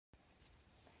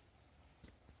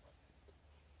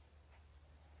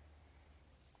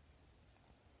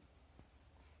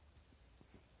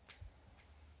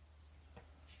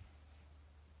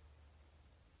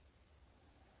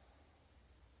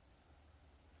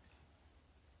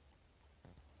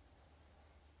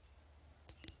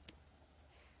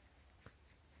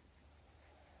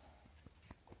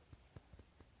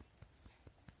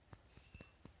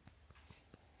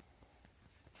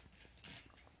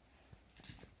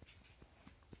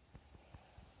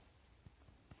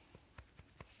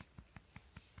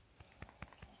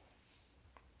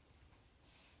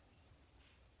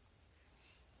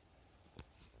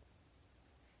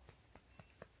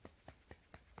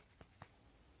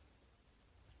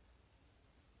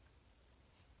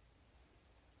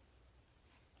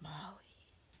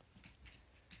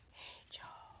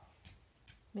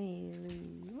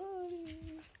Mealy,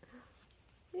 Mommy,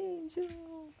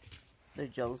 Angel. They're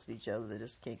jealous of each other, they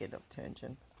just can't get enough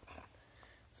attention.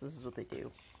 So this is what they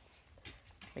do.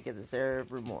 I get this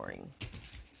every morning.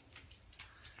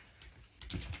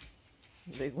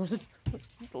 The big ones,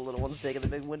 the little one's taking the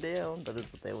big one down, but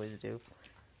that's what they always do.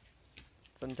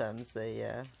 Sometimes they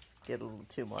get a little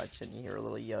too much and you hear a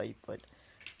little yipe, but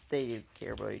they do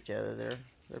care about each other.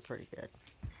 They're pretty good.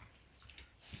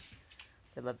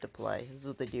 They love to play. This is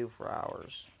what they do for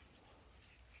hours.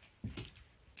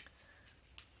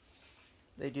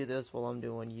 They do this while I'm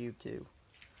doing YouTube.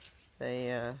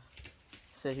 They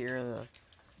sit here in the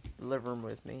living room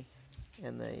with me,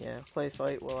 and they play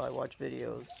fight while I watch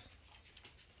videos.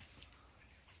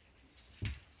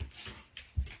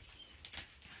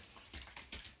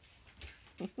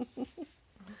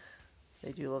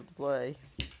 They do love to play.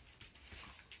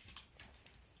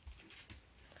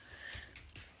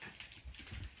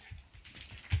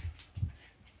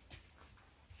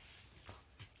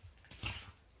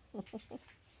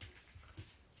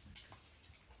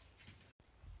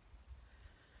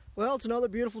 Well, it's another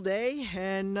beautiful day,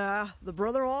 and the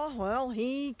brother-in-law, well,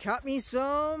 he cut me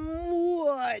some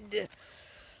wood.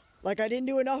 Like I didn't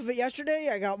do enough of it yesterday,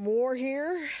 I got more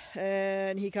here,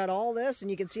 and he cut all this,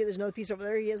 and you can see there's another piece over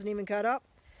there he hasn't even cut up.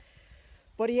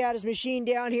 But he had his machine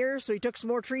down here, so he took some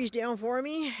more trees down for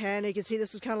me, and you can see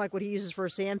this is kind of like what he uses for a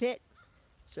sand pit.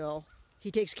 So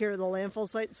he takes care of the landfill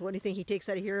site, so anything he takes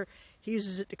out of here, he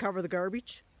uses it to cover the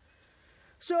garbage.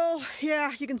 So,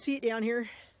 yeah, you can see it down here.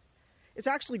 It's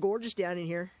actually gorgeous down in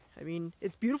here. I mean,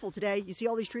 it's beautiful today. You see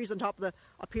all these trees on top of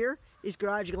up here? His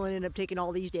garage is going to end up taking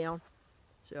all these down.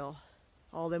 So,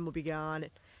 all of them will be gone.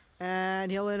 And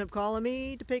he'll end up calling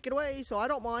me to pick it away, so I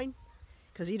don't mind.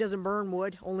 Because he doesn't burn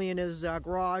wood, only in his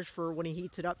garage for when he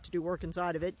heats it up to do work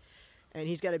inside of it. And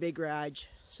he's got a big garage,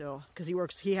 so, because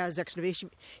he has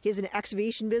an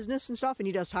excavation business and stuff, and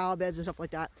he does tile beds and stuff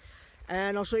like that.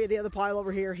 And I'll show you the other pile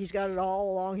over here. He's got it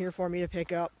all along here for me to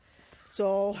pick up.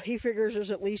 So he figures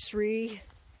there's at least 3,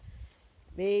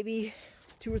 maybe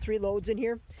 2 or 3 loads in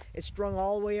here. It's strung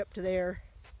all the way up to there.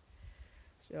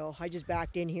 So I just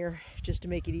backed in here just to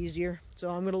make it easier. So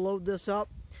I'm going to load this up,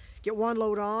 get one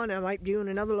load on. I might do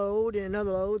another load and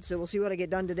another load. So we'll see what I get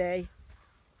done today.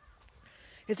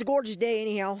 It's a gorgeous day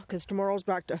anyhow, because tomorrow's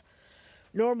back to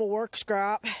normal work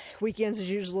scrap. Weekends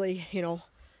is usually, you know,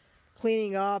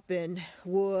 cleaning up and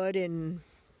wood and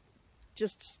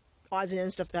just odds and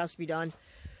ends stuff that has to be done.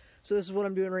 So this is what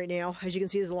I'm doing right now. As you can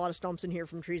see, there's a lot of stumps in here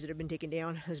from trees that have been taken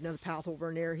down. There's another path over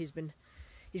in there. He's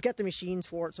got the machines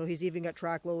for it, so he's even got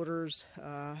track loaders,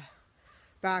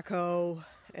 backhoe,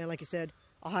 and like I said,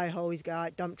 a high hoe he's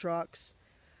got, dump trucks.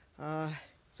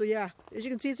 So yeah, as you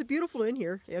can see, it's beautiful in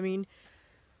here. I mean,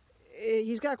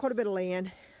 he's got quite a bit of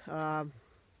land.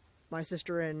 My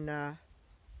sister and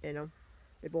you know,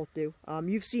 they both do.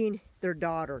 You've seen their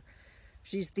daughter.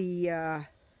 She's the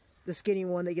skinny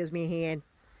one that gives me a hand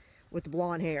with the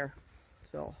blonde hair.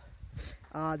 So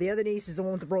the other niece is the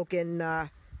one with the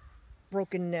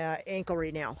broken ankle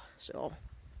right now. So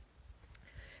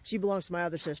she belongs to my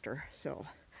other sister. So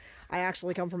I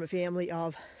actually come from a family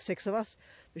of 6 of us.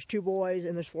 There's 2 boys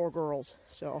and there's 4 girls.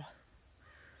 So,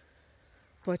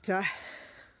 but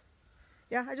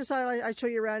yeah, I just thought I'd show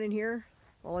you around in here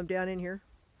while I'm down in here.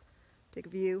 Take a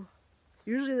view.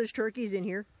 Usually there's turkeys in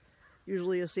here.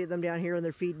 Usually you'll see them down here and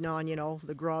they're feeding on, you know,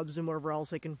 the grubs and whatever else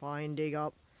they can find, dig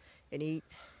up, and eat.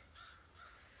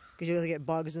 Because you get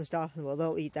bugs and stuff, and well,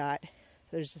 they'll eat that.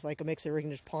 There's just like a mix of everything.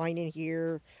 There's pine in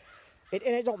here. And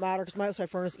it don't matter because my outside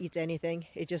furnace eats anything.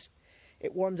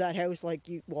 It warms that house like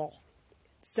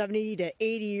 70 to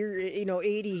 80, or, you know,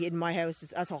 80 in my house.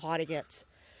 That's how hot it gets.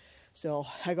 So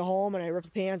I go home and I rip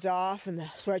the pants off and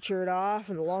the sweatshirt off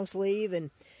and the long sleeve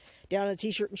and down to the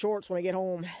t-shirt and shorts when I get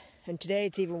home. And today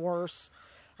it's even worse.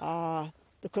 The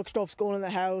cook stove's going in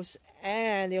the house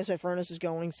and the outside furnace is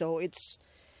going, so it's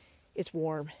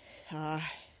warm. Don't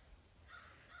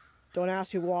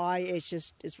ask me why.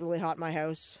 It's really hot in my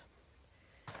house.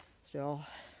 So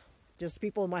just the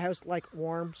people in my house like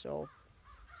warm. So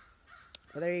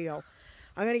but there you go.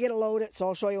 I'm gonna get it loaded, so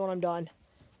I'll show you when I'm done.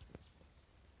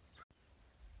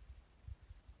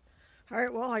 All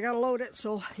right, well, I gotta load it,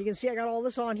 so you can see I got all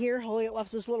this on here. All I got left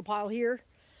is this little pile here.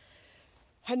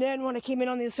 And then when I came in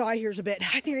on the other side, here's a bit.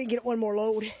 I think I can get one more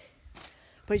load.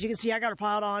 But as you can see, I got it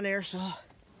piled on there, so.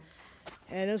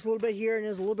 And there's a little bit here, and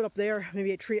there's a little bit up there.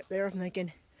 Maybe a tree up there, I'm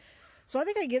thinking. So I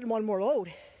think I can get one more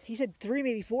load. He said 3,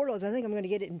 maybe 4 loads. I think I'm going to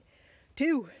get it in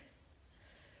 2.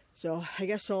 So I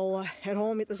guess I'll head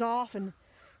home, get this off, and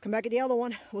come back at the other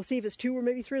one. We'll see if it's 2 or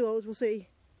maybe 3 loads. We'll see.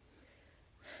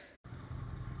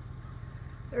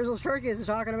 There's those turkeys I'm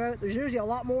talking about. There's usually a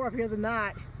lot more up here than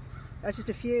that. That's just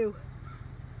a few.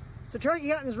 So turkey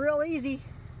hunting is real easy.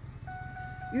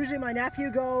 Usually my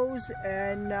nephew goes,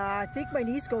 and I think my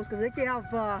niece goes because I think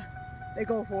they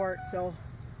go for it. So,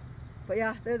 but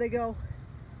yeah, there they go.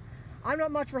 I'm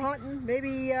not much for hunting.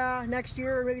 Maybe next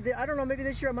year, or maybe I don't know. Maybe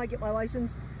this year I might get my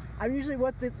license. I'm usually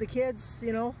with the kids,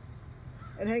 you know,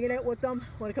 and hanging out with them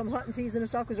when it comes hunting season and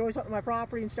stuff because they're always hunting my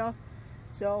property and stuff.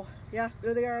 So yeah,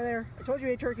 there they are there. I told you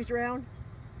we had turkeys around.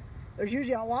 There's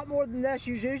usually a lot more than this.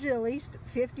 There's usually at least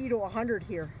 50 to 100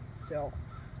 here. So,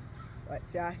 but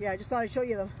yeah, I just thought I'd show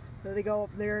you them. There they go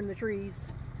up there in the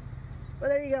trees. But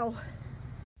there you go.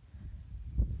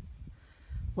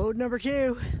 Load number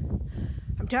 2.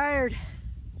 I'm tired.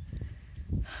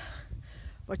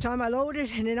 By the time I load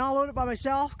it, and then I'll load it by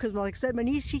myself because, like I said, my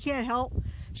niece, she can't help.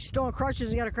 She's still on crutches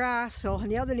and got a crash. So, and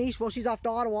the other niece, well, she's off to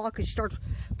Ottawa because she starts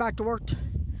back to work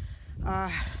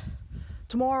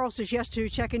tomorrow, so she has to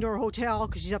check into her hotel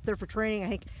because she's up there for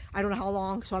training. I don't know how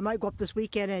long, so I might go up this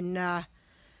weekend and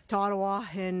to Ottawa,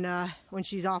 and when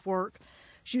she's off work.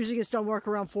 She usually gets done work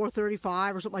around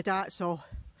 4:35 or something like that, so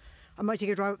I might take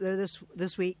a drive up there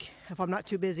this week if I'm not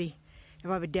too busy. If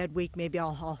I have a dead week, maybe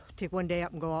I'll take one day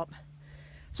up and go up.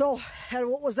 So,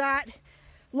 what was that?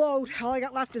 Load. All I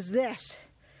got left is this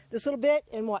little bit,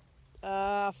 and what?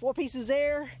 4 pieces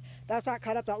there. That's not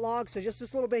cut up, that log, so just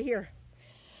this little bit here.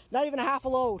 Not even a half a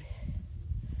load.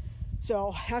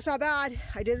 So that's not bad.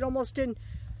 I did it almost in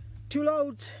 2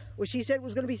 loads, which she said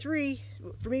was going to be 3.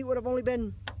 For me, it would have only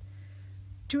been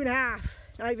 2.5.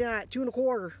 Not even that, 2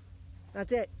 1/4.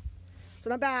 That's it. So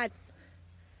not bad.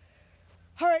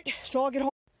 All right, so I'll get home.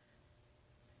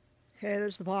 Okay,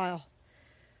 there's the pile.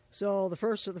 So the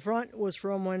first at the front was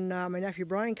from when my nephew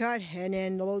Brian cut, and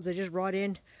then the loads I just brought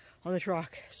in on the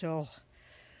truck. So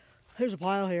there's a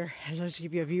pile here. I'll just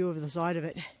give you a view of the side of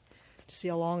it to see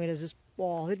how long it is. This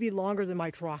wall, it'd be longer than my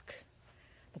truck,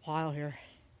 the pile here,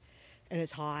 and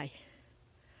it's high.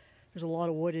 There's a lot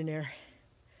of wood in there.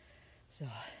 So,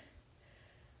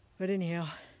 but anyhow,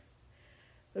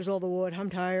 there's all the wood. I'm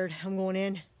tired. I'm going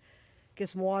in, get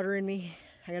some water in me.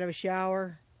 I gotta have a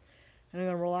shower, and I'm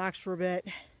gonna relax for a bit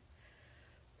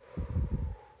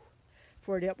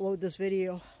before I upload this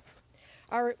video.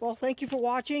 Alright, well, thank you for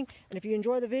watching, and if you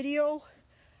enjoy the video,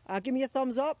 give me a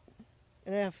thumbs up,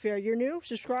 and if you're new,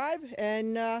 subscribe,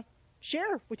 and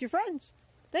share with your friends.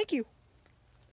 Thank you.